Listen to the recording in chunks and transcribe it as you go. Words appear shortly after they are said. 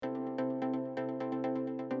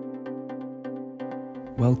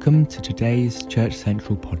Welcome to today's Church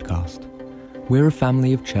Central podcast. We're a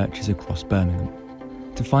family of churches across Birmingham.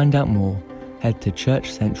 To find out more, head to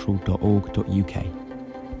churchcentral.org.uk.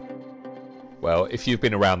 Well, if you've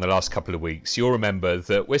been around the last couple of weeks, you'll remember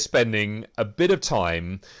that we're spending a bit of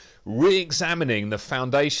time re-examining the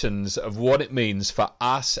foundations of what it means for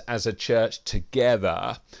us as a church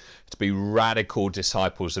together to be radical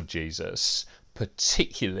disciples of Jesus,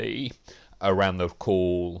 particularly around the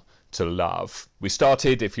call to love. We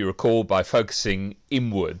started, if you recall, by focusing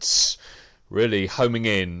inwards, really homing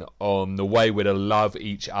in on the way we're to love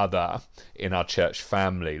each other in our church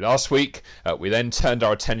family. Last week, we then turned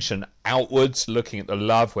our attention outwards, looking at the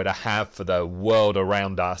love we're to have for the world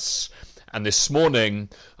around us. And this morning,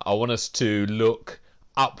 I want us to look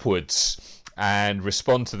upwards and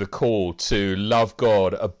respond to the call to love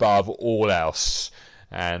God above all else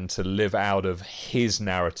and to live out of His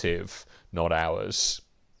narrative, not ours.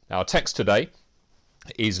 Our text today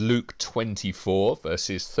is Luke 24,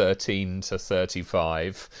 verses 13 to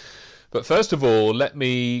 35. But first of all, let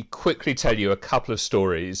me quickly tell you a couple of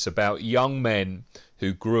stories about young men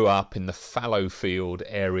who grew up in the Fallowfield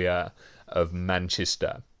area of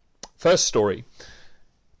Manchester. First story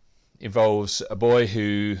involves a boy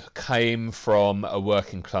who came from a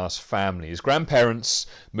working class family. His grandparents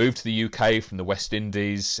moved to the UK from the West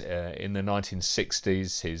Indies in the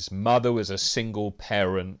 1960s. His mother was a single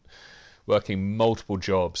parent working multiple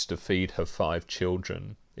jobs to feed her 5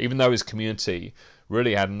 children. Even though his community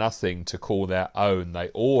really had nothing to call their own, they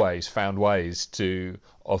always found ways to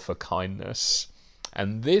offer kindness.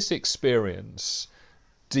 And this experience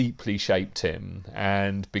deeply shaped him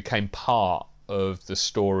and became part of the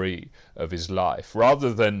story of his life.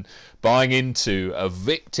 Rather than buying into a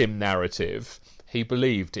victim narrative, he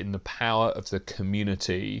believed in the power of the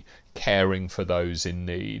community caring for those in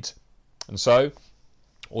need. And so,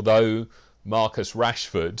 although Marcus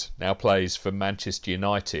Rashford now plays for Manchester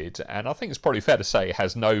United, and I think it's probably fair to say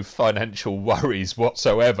has no financial worries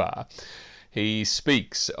whatsoever, he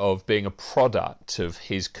speaks of being a product of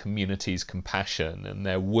his community's compassion and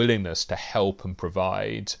their willingness to help and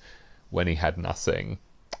provide when he had nothing.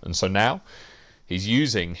 And so now he's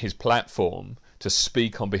using his platform to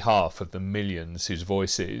speak on behalf of the millions whose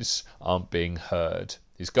voices aren't being heard.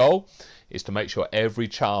 His goal is to make sure every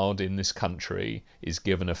child in this country is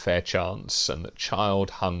given a fair chance and that child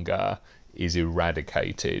hunger is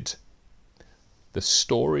eradicated. The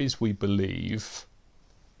stories we believe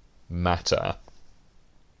matter.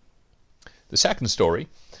 The second story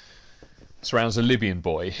surrounds a Libyan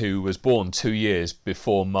boy who was born 2 years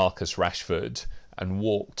before Marcus Rashford and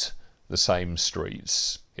walked the same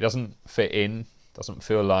streets. He doesn't fit in, doesn't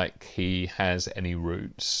feel like he has any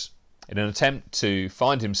roots. In an attempt to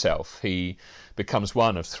find himself, he becomes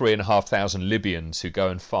one of 3,500 Libyans who go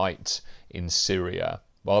and fight in Syria.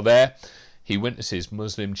 While there, he witnesses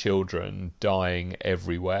Muslim children dying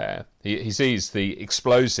everywhere. He sees the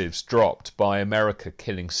explosives dropped by America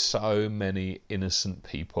killing so many innocent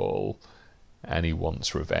people, and he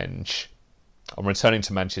wants revenge. On returning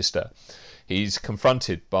to Manchester, he's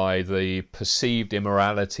confronted by the perceived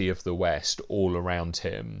immorality of the West all around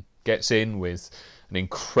him, gets in with an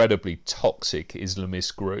incredibly toxic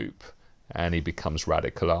Islamist group, and he becomes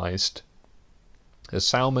radicalised. As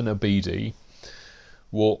Salman Abedi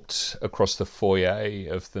walked across the foyer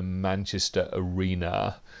of the Manchester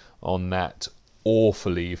Arena on that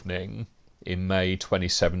awful evening in May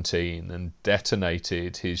 2017 and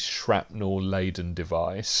detonated his shrapnel-laden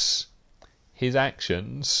device, his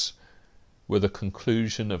actions were the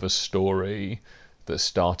conclusion of a story that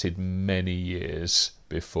started many years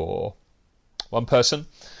before. One person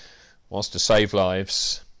wants to save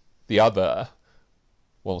lives, the other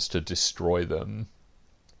wants to destroy them.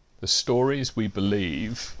 The stories we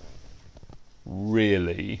believe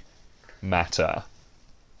really matter.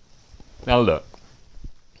 Now look,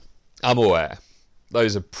 I'm aware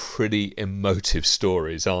those are pretty emotive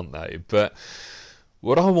stories, aren't they? But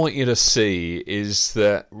what I want you to see is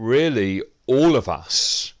that really all of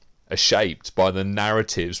us are shaped by the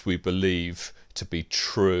narratives we believe to be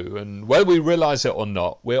true, and whether we realise it or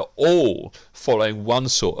not, we're all following one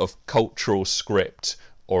sort of cultural script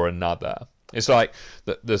or another. It's like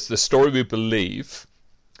the story we believe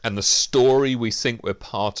and the story we think we're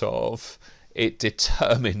part of, it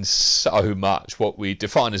determines so much what we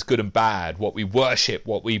define as good and bad, what we worship,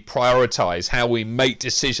 what we prioritise, how we make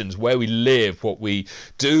decisions, where we live, what we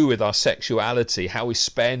do with our sexuality, how we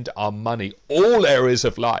spend our money. All areas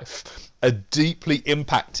of life are deeply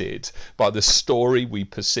impacted by the story we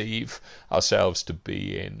perceive ourselves to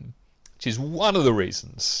be in, which is one of the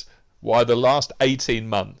reasons why the last 18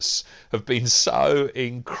 months have been so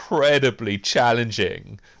incredibly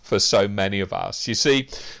challenging for so many of us. You see,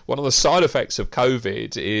 one of the side effects of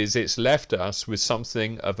COVID is it's left us with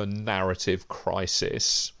something of a narrative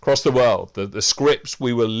crisis. Across the world, the scripts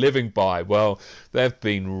we were living by, well, they've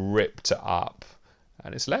been ripped up.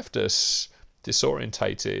 And it's left us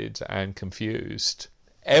disorientated and confused.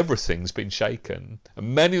 Everything's been shaken.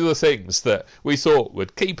 And many of the things that we thought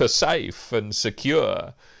would keep us safe and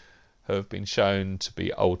secure have been shown to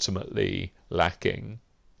be ultimately lacking.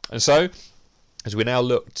 And so, as we now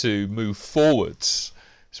look to move forwards,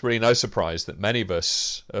 it's really no surprise that many of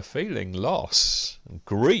us are feeling loss,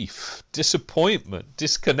 grief, disappointment,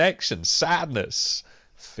 disconnection, sadness,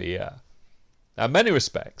 fear. Now, in many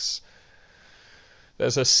respects,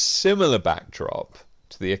 there's a similar backdrop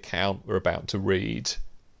to the account we're about to read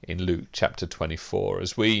in Luke chapter 24.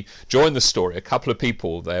 As we join the story, a couple of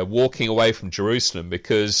people, they're walking away from Jerusalem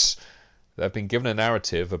because they've been given a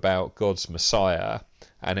narrative about God's Messiah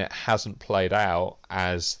and it hasn't played out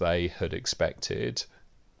as they had expected,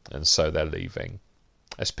 and so they're leaving.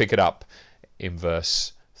 Let's pick it up in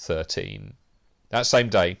verse 13. That same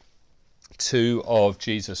day, 2 of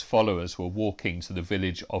Jesus' followers were walking to the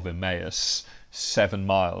village of Emmaus, 7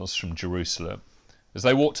 miles from Jerusalem. As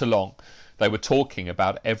they walked along, they were talking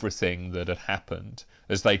about everything that had happened.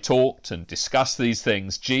 As they talked and discussed these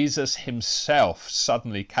things, Jesus himself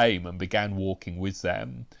suddenly came and began walking with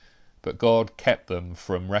them. But God kept them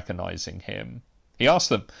from recognizing him. He asked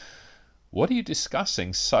them, "What are you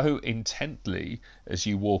discussing so intently as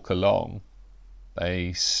you walk along?"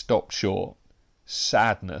 They stopped short,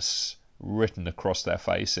 sadness written across their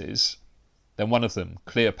faces. Then one of them,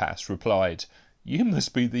 Cleopas, replied, "You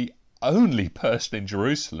must be the only person in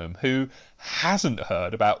Jerusalem who hasn't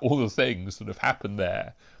heard about all the things that have happened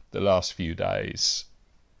there the last few days."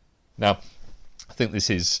 Now, I think this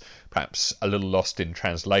is perhaps a little lost in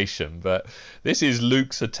translation, but this is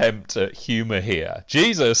Luke's attempt at humour here.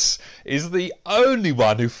 Jesus is the only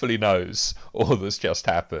one who fully knows all that's just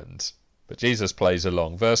happened. But Jesus plays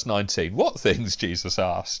along. Verse 19, what things? Jesus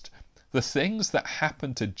asked. The things that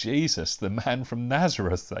happened to Jesus, the man from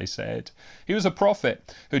Nazareth, they said. He was a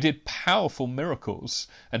prophet who did powerful miracles,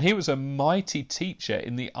 and he was a mighty teacher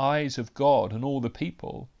in the eyes of God and all the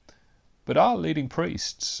people. But our leading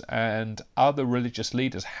priests and other religious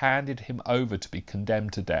leaders handed him over to be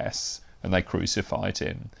condemned to death, and they crucified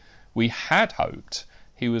him. We had hoped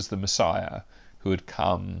he was the Messiah who had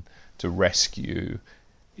come to rescue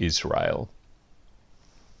Israel.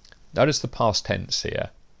 Notice the past tense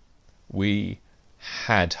here. We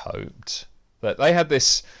had hoped. That they had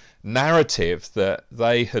this narrative that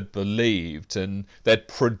they had believed, and they'd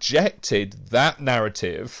projected that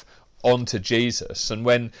narrative onto Jesus, and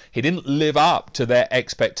when he didn't live up to their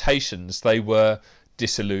expectations, they were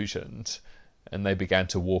disillusioned and they began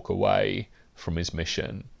to walk away from his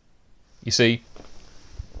mission. You see,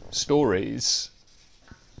 stories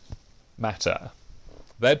matter.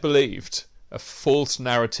 They'd believed a false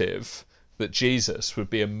narrative that Jesus would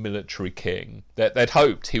be a military king, that they'd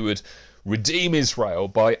hoped he would redeem Israel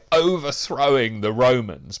by overthrowing the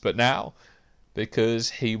Romans, but now, because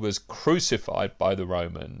he was crucified by the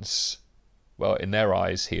Romans, well, in their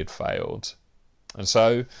eyes he had failed. And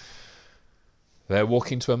so they're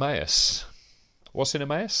walking to Emmaus. What's in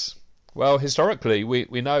Emmaus? Well, historically,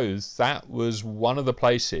 we know that was one of the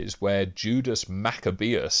places where Judas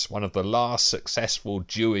Maccabeus, one of the last successful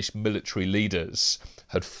Jewish military leaders,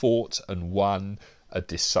 had fought and won a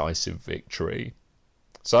decisive victory.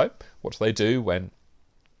 So, what do when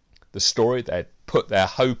the story they'd put their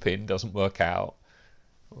hope in doesn't work out?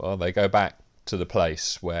 Well, they go back to the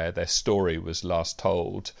place where their story was last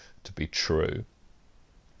told to be true.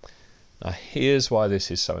 Now, here's why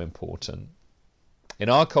this is so important. In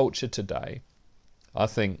our culture today, I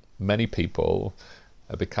think many people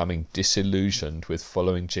are becoming disillusioned with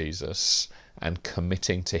following Jesus and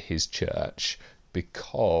committing to his church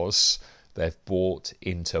because they've bought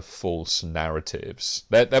into false narratives.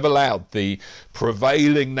 They've allowed the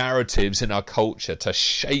prevailing narratives in our culture to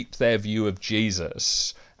shape their view of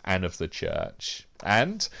Jesus and of the church.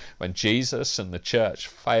 And when Jesus and the church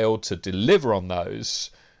fail to deliver on those,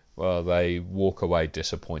 well, they walk away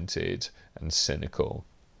disappointed and cynical.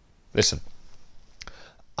 Listen,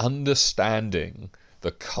 understanding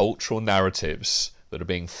the cultural narratives that are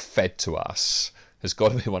being fed to us has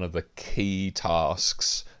got to be one of the key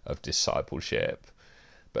tasks of discipleship.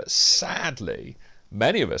 But sadly,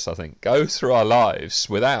 many of us, I think, go through our lives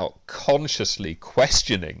without consciously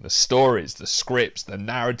questioning the stories, the scripts, the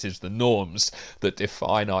narratives, the norms that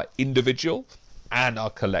define our individual and our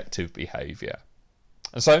collective behaviour.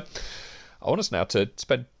 And so I want us now to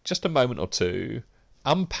spend just a moment or two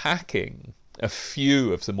unpacking a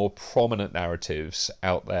few of the more prominent narratives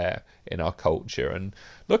out there in our culture and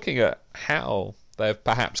looking at how they've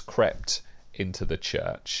perhaps crept into the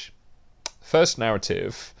church. First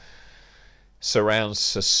narrative surrounds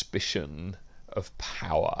suspicion of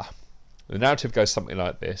power. The narrative goes something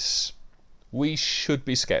like this: we should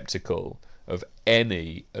be skeptical of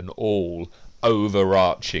any and all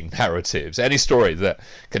overarching narratives. Any story that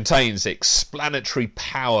contains explanatory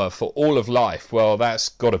power for all of life, well, that's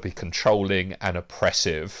got to be controlling and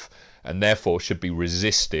oppressive, and therefore should be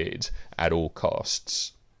resisted at all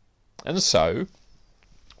costs. And so,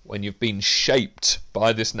 when you've been shaped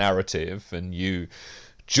by this narrative and you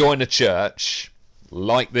join a church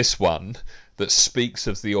like this one that speaks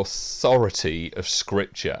of the authority of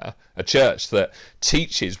Scripture, a church that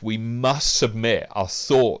teaches we must submit our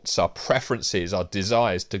thoughts, our preferences, our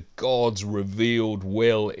desires to God's revealed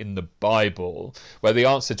will in the Bible, where the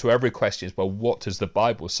answer to every question is, well, what does the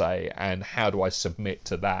Bible say and how do I submit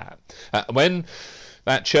to that? When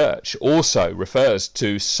that church also refers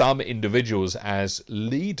to some individuals as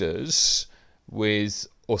leaders with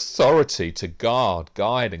authority to guard,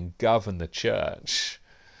 guide and govern the church,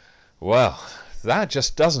 well, that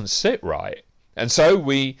just doesn't sit right. And so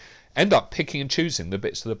we end up picking and choosing the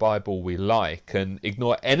bits of the Bible we like and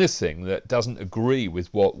ignore anything that doesn't agree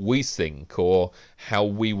with what we think or how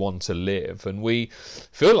we want to live. And we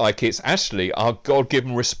feel like it's actually our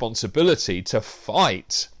God-given responsibility to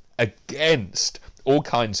fight against all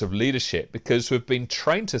kinds of leadership, because we've been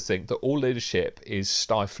trained to think that all leadership is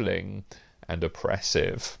stifling and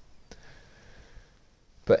oppressive.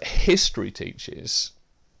 But history teaches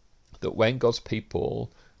that when God's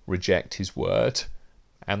people reject his word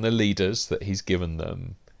and the leaders that he's given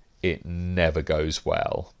them, it never goes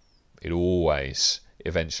well. It always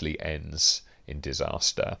eventually ends in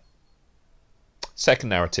disaster. Second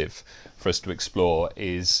narrative for us to explore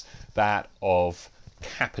is that of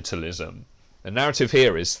capitalism. The narrative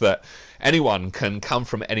here is that anyone can come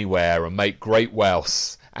from anywhere and make great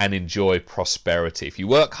wealth and enjoy prosperity. If you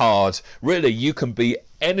work hard, really you can be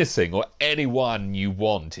anything or anyone you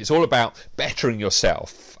want. It's all about bettering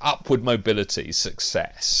yourself, upward mobility,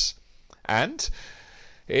 success. And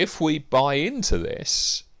if we buy into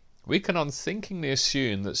this, we can unthinkingly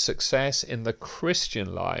assume that success in the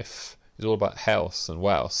Christian life is all about health and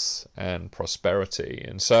wealth and prosperity.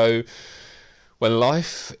 And so when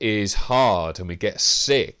life is hard and we get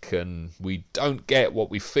sick and we don't get what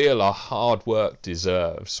we feel our hard work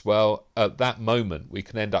deserves, well, at that moment we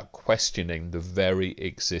can end up questioning the very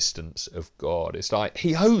existence of God. It's like,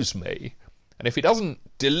 he owes me, and if he doesn't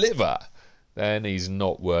deliver, then he's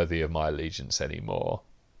not worthy of my allegiance anymore.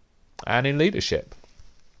 And in leadership,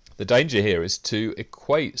 the danger here is to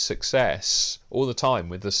equate success all the time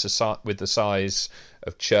with the size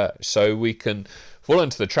of church. So we can fall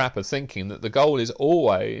into the trap of thinking that the goal is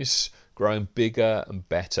always growing bigger and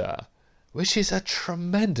better, which is a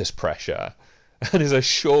tremendous pressure and is a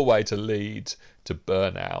sure way to lead to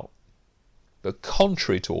burnout. But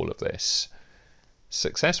contrary to all of this,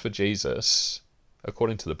 success for Jesus,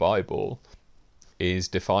 according to the Bible, is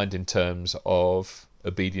defined in terms of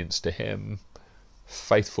obedience to him,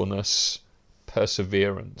 faithfulness,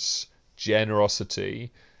 perseverance,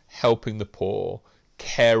 generosity, helping the poor,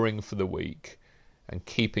 caring for the weak, and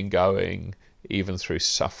keeping going even through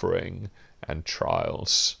suffering and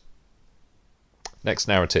trials. Next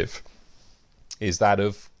narrative is that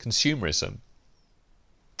of consumerism.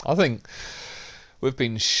 I think we've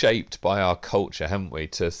been shaped by our culture, haven't we,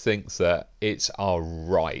 to think that it's our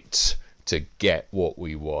right to get what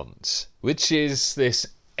we want, which is this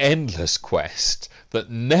endless quest that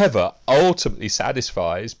never ultimately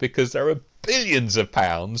satisfies, because there are billions of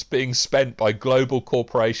pounds being spent by global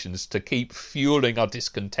corporations to keep fueling our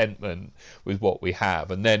discontentment with what we have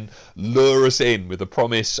and then lure us in with the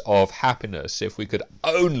promise of happiness if we could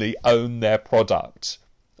only own their product,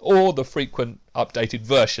 or the frequent updated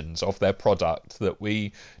versions of their product that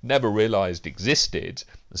we never realised existed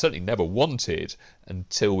and certainly never wanted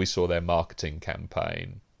until we saw their marketing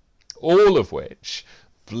campaign. All of which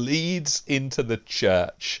bleeds into the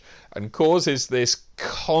church and causes this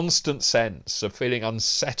constant sense of feeling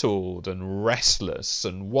unsettled and restless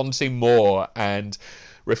and wanting more and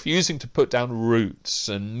refusing to put down roots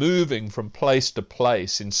and moving from place to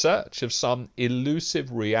place in search of some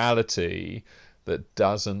elusive reality that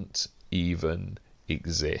doesn't even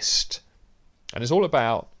exist. And it's all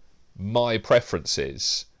about my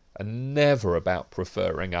preferences and never about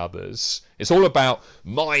preferring others. It's all about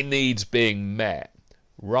my needs being met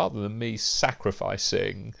rather than me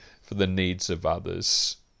sacrificing for the needs of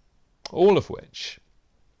others. All of which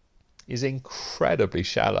is incredibly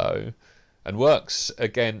shallow and works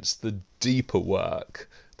against the deeper work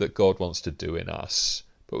that God wants to do in us.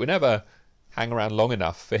 But we never hang around long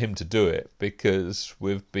enough for him to do it because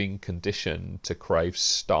we've been conditioned to crave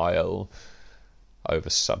style over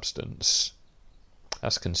substance.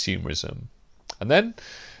 That's consumerism. And then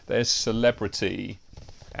there's celebrity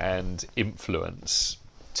and influence.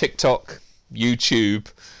 TikTok,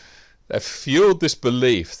 YouTube, they've fueled this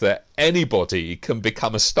belief that anybody can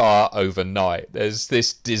become a star overnight. There's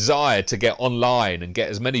this desire to get online and get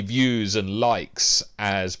as many views and likes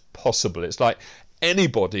as possible. It's like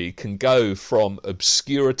anybody can go from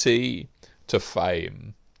obscurity to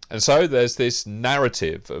fame. And so there's this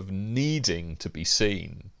narrative of needing to be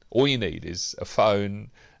seen. All you need is a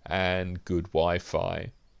phone and good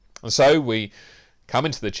Wi-Fi. And so we come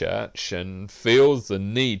into the church and feel the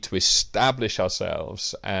need to establish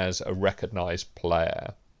ourselves as a recognised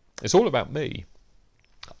player. It's all about me.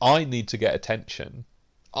 I need to get attention.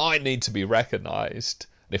 I need to be recognised.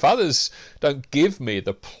 And if others don't give me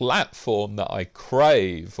the platform that I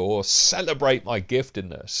crave or celebrate my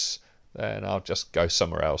giftedness, then I'll just go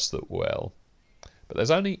somewhere else that will. But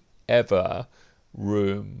there's only ever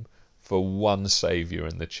room for one saviour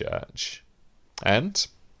in the church. And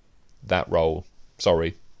that role,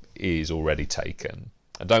 is already taken.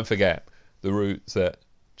 And don't forget, the route that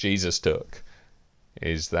Jesus took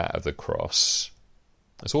is that of the cross.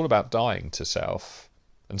 It's all about dying to self.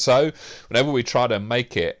 And so, whenever we try to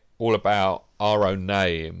make it all about our own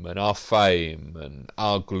name and our fame and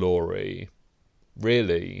our glory,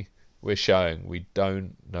 really, we're showing we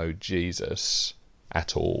don't know Jesus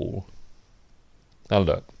at all. Now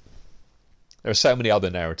look, there are so many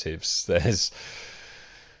other narratives. There's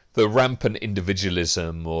the rampant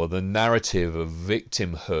individualism or the narrative of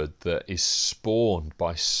victimhood that is spawned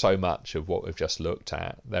by so much of what we've just looked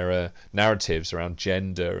at. There are narratives around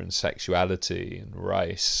gender and sexuality and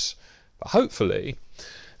race. But hopefully,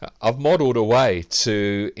 I've modelled a way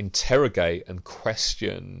to interrogate and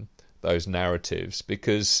question those narratives,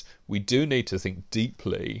 because we do need to think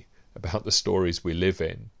deeply about the stories we live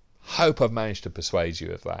in. Hope I've managed to persuade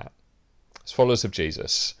you of that. As followers of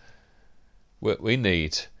Jesus, we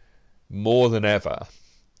need more than ever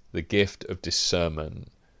the gift of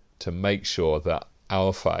discernment to make sure that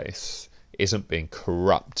our faith isn't being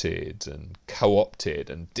corrupted and co-opted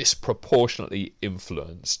and disproportionately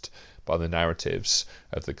influenced by the narratives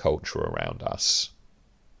of the culture around us.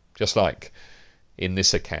 Just like in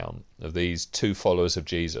this account of these two followers of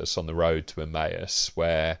Jesus on the road to Emmaus,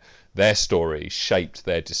 where their story shaped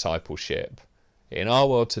their discipleship. In our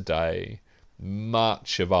world today,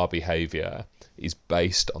 much of our behaviour is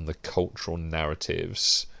based on the cultural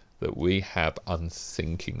narratives that we have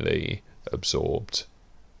unthinkingly absorbed.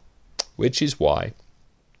 Which is why,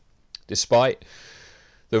 despite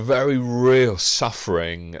the very real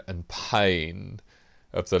suffering and pain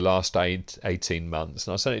of the last 18 months,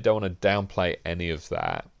 and I certainly don't want to downplay any of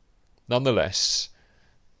that, nonetheless,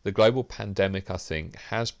 the global pandemic, I think,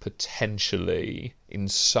 has potentially, in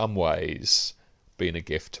some ways, been a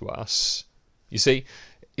gift to us. You see,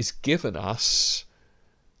 it's given us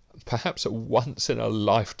perhaps a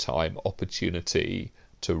once-in-a-lifetime opportunity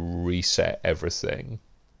to reset everything.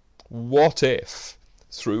 What if,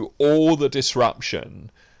 through all the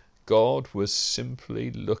disruption, God was simply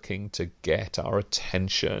looking to get our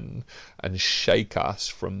attention and shake us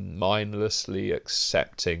from mindlessly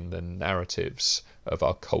accepting the narratives of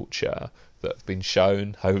our culture that have been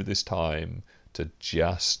shown over this time to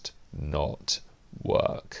just not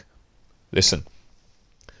work? Listen,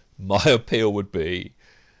 my appeal would be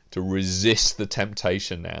to resist the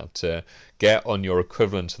temptation now to get on your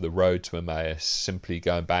equivalent of the road to Emmaus, simply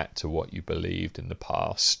going back to what you believed in the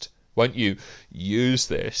past. Won't you use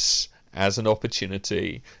this as an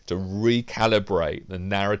opportunity to recalibrate the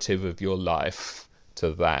narrative of your life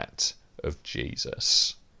to that of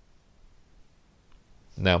Jesus?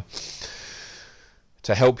 Now,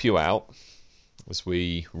 to help you out, as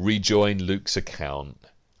we rejoin Luke's account,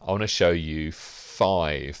 I want to show you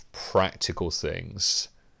 5 practical things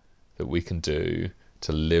that we can do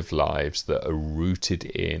to live lives that are rooted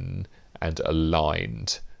in and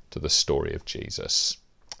aligned to the story of Jesus.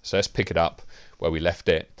 So let's pick it up where we left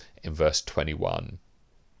it in verse 21.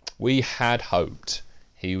 We had hoped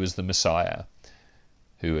he was the Messiah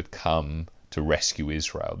who had come to rescue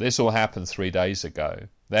Israel. This all happened 3 days ago.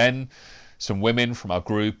 Then some women from our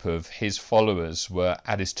group of his followers were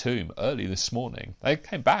at his tomb early this morning. They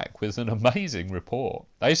came back with an amazing report.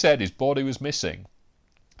 They said his body was missing,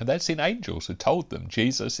 and they'd seen angels who told them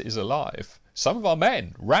Jesus is alive. Some of our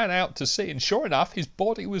men ran out to see, and sure enough, his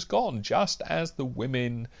body was gone, just as the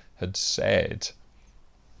women had said.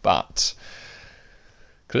 But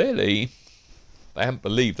clearly they hadn't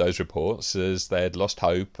believed those reports, as they had lost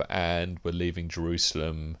hope and were leaving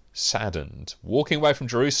Jerusalem saddened. Walking away from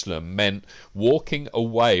Jerusalem meant walking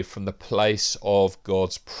away from the place of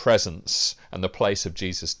God's presence and the place of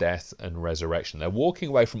Jesus' death and resurrection. They're walking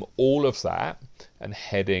away from all of that and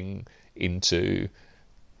heading into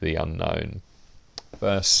the unknown.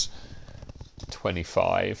 Verse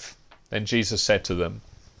 25, then Jesus said to them,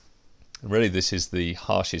 and really this is the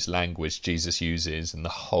harshest language Jesus uses in the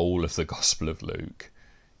whole of the Gospel of Luke,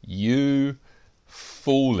 "You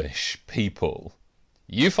foolish people,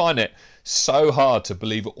 you find it so hard to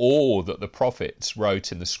believe all that the prophets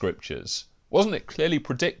wrote in the scriptures. Wasn't it clearly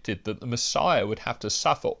predicted that the Messiah would have to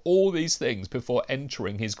suffer all these things before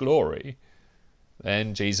entering his glory?"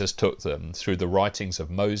 Then Jesus took them through the writings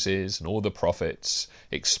of Moses and all the prophets,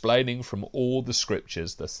 explaining from all the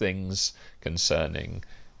scriptures the things concerning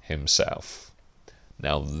himself.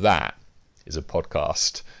 Now that is a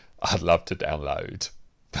podcast I'd love to download.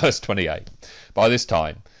 Verse 28. By this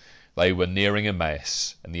time they were nearing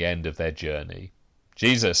Emmaus and the end of their journey.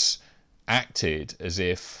 Jesus acted as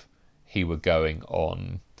if he were going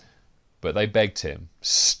on, but they begged him,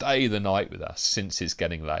 "Stay the night with us, since it's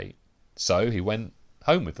getting late." So he went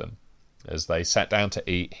home with them. As they sat down to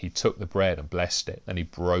eat, he took the bread and blessed it. Then he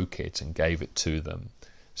broke it and gave it to them.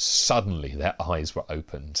 Suddenly their eyes were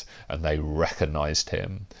opened and they recognized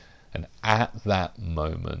him. And at that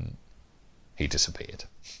moment, he disappeared.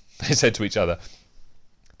 They said to each other,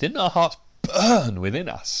 "Didn't our hearts burn within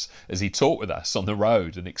us as he talked with us on the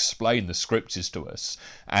road and explained the scriptures to us?"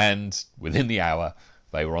 And within the hour,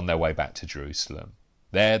 they were on their way back to Jerusalem.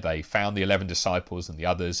 There they found the 11 disciples and the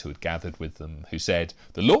others who had gathered with them, who said,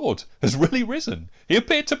 "The Lord has really risen. He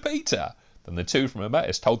appeared to Peter." Then the two from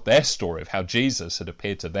Emmaus told their story of how Jesus had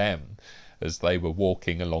appeared to them as they were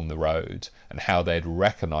walking along the road, and how they had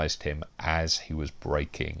recognized him as he was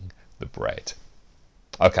breaking the bread.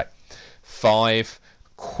 Okay, 5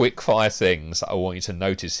 quick fire things I want you to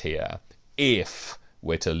notice here if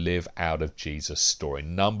we're to live out of Jesus' story.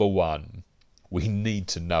 Number 1, we need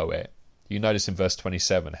to know it. You notice in verse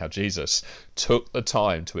 27 how Jesus took the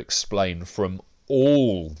time to explain from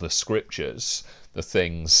all the scriptures the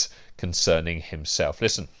things concerning himself.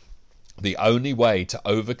 Listen, the only way to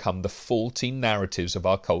overcome the faulty narratives of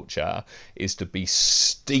our culture is to be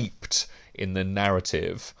steeped in the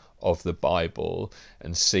narrative of the Bible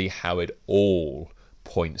and see how it all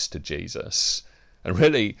points to Jesus. And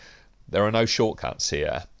really, there are no shortcuts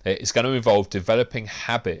here. It's going to involve developing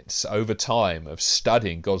habits over time of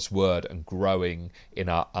studying God's word and growing in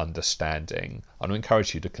our understanding. I want to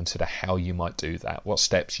encourage you to consider how you might do that, what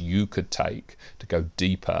steps you could take to go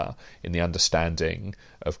deeper in the understanding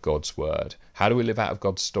of God's word. How do we live out of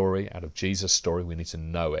God's story, out of Jesus' story? We need to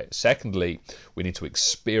know it. Secondly, we need to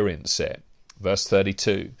experience it. Verse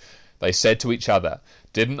 32, they said to each other,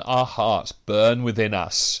 "Didn't our hearts burn within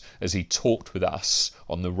us as he talked with us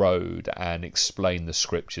on the road and explained the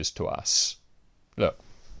scriptures to us?" Look,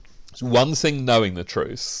 it's one thing knowing the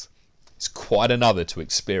truth. It's quite another to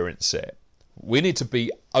experience it. We need to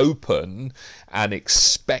be open and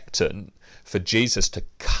expectant for Jesus to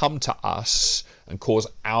come to us and cause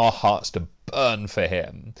our hearts to burn for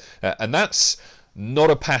him. And that's not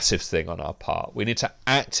a passive thing on our part. We need to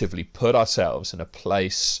actively put ourselves in a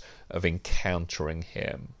place of encountering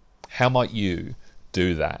him. How might you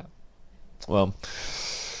do that? Well,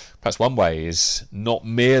 perhaps one way is not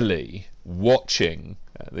merely watching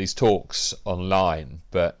these talks online,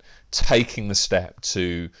 but taking the step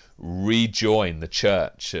to rejoin the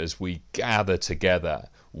church as we gather together,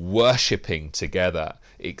 worshipping together,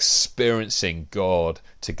 experiencing God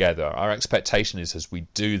together. Our expectation is as we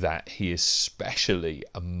do that, he is specially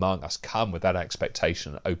among us. Come with that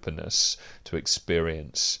expectation and openness to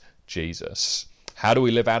experience Jesus. How do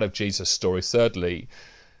we live out of Jesus' story? Thirdly,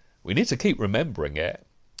 we need to keep remembering it.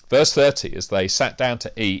 Verse 30, as they sat down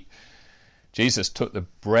to eat, Jesus took the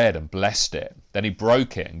bread and blessed it. Then he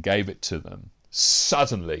broke it and gave it to them.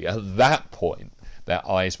 Suddenly, at that point, their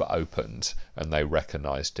eyes were opened and they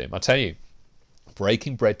recognized him. I tell you,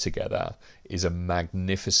 breaking bread together is a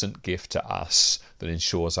magnificent gift to us that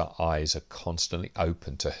ensures our eyes are constantly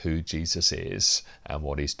open to who Jesus is and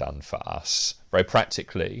what he's done for us. Very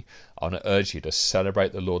practically, I want to urge you to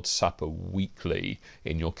celebrate the Lord's Supper weekly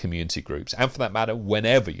in your community groups, and for that matter,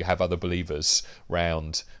 whenever you have other believers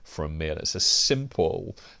round for a meal. It's a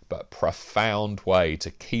simple but profound way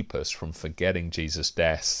to keep us from forgetting Jesus'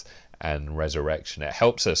 death and resurrection. It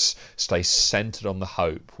helps us stay centered on the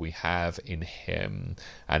hope we have in him,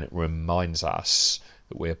 and it reminds us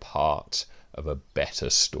that we're part of a better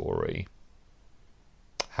story.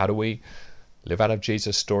 How do we live out of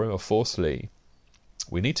Jesus' story? Or fourthly,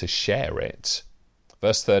 we need to share it.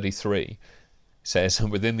 Verse 33 says,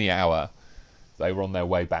 and within the hour they were on their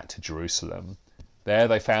way back to Jerusalem. There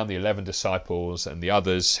they found the 11 disciples and the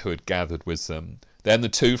others who had gathered with them. Then the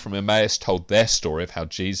two from Emmaus told their story of how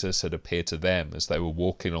Jesus had appeared to them as they were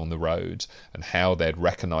walking on the road, and how they had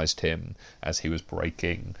recognized him as he was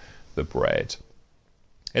breaking the bread.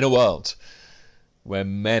 In a world where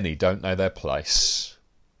many don't know their place,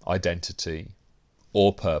 identity,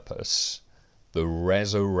 or purpose, the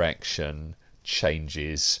resurrection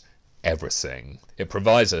changes everything. It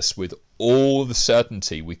provides us with all the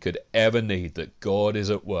certainty we could ever need that God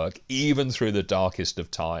is at work, even through the darkest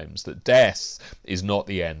of times, that death is not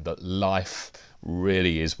the end, that life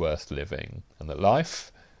really is worth living, and that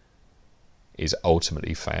life is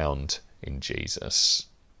ultimately found in Jesus.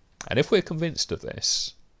 And if we're convinced of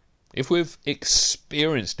this, if we've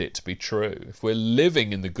experienced it to be true, if we're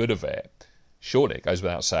living in the good of it, surely it goes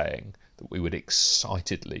without saying that we would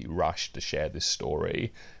excitedly rush to share this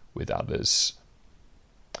story with others.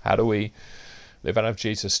 How do we live out of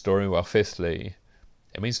Jesus' story? Well, fifthly,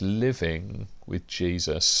 it means living with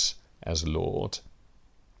Jesus as Lord.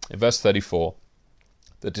 In verse 34,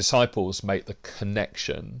 the disciples make the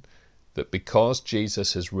connection that because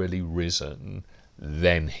Jesus has really risen,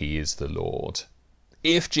 then he is the Lord.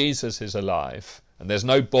 If Jesus is alive, and there's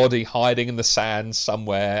no body hiding in the sand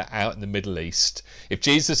somewhere out in the Middle East, if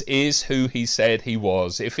Jesus is who he said he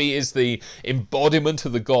was, if he is the embodiment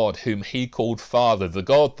of the God whom he called Father, the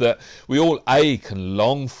God that we all ache and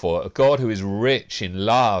long for, a God who is rich in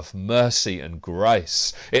love, mercy and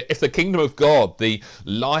grace, if the kingdom of God, the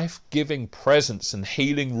life-giving presence and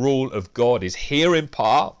healing rule of God is here in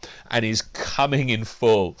part and is coming in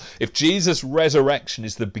full, if Jesus' resurrection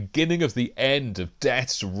is the beginning of the end of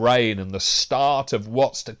death's reign and the start of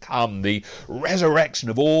what's to come, the resurrection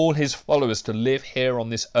of all his followers to live here on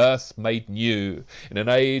this earth made new in an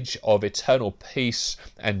age of eternal peace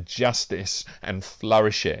and justice and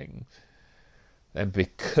flourishing, then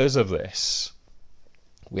because of this,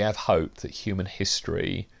 we have hope that human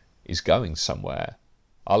history is going somewhere.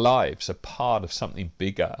 Our lives are part of something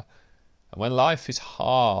bigger. And when life is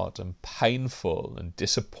hard and painful and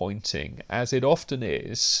disappointing, as it often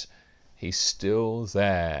is, he's still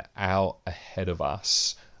there out ahead of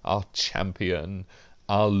us, our champion,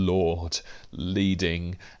 our Lord,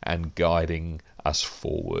 leading and guiding us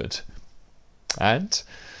forward. And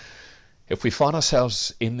if we find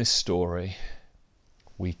ourselves in this story,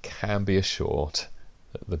 we can be assured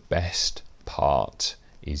that the best part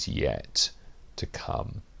is yet to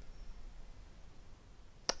come.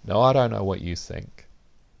 Now, I don't know what you think,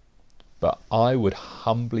 but I would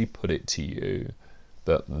humbly put it to you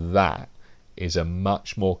that is a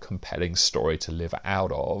much more compelling story to live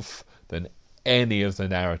out of than any of the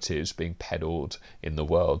narratives being peddled in the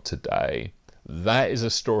world today. That is a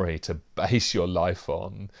story to base your life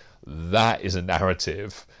on. That is a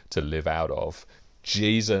narrative to live out of.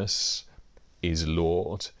 Jesus is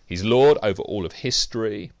Lord. He's Lord over all of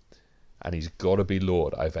history, and he's got to be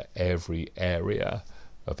Lord over every area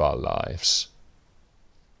of our lives.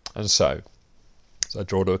 And so, as I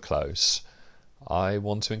draw to a close, I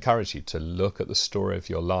want to encourage you to look at the story of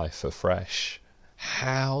your life afresh.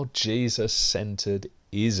 How Jesus-centered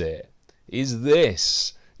is it? Is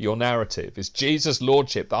this your narrative? Is Jesus'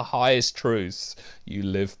 lordship the highest truth you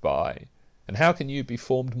live by? And how can you be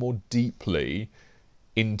formed more deeply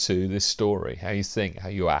into this story? How you think, how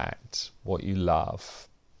you act, what you love.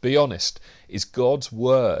 Be honest. Is God's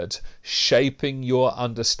word shaping your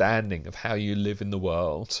understanding of how you live in the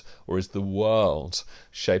world? Or is the world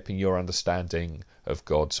shaping your understanding of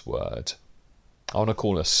God's word? I want to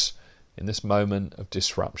call us in this moment of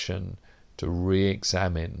disruption to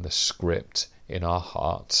re-examine the script in our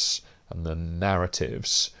hearts and the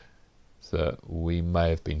narratives that we may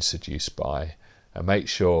have been seduced by, and make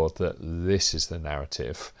sure that this is the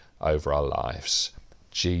narrative over our lives.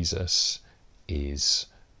 Jesus is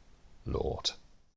Lord.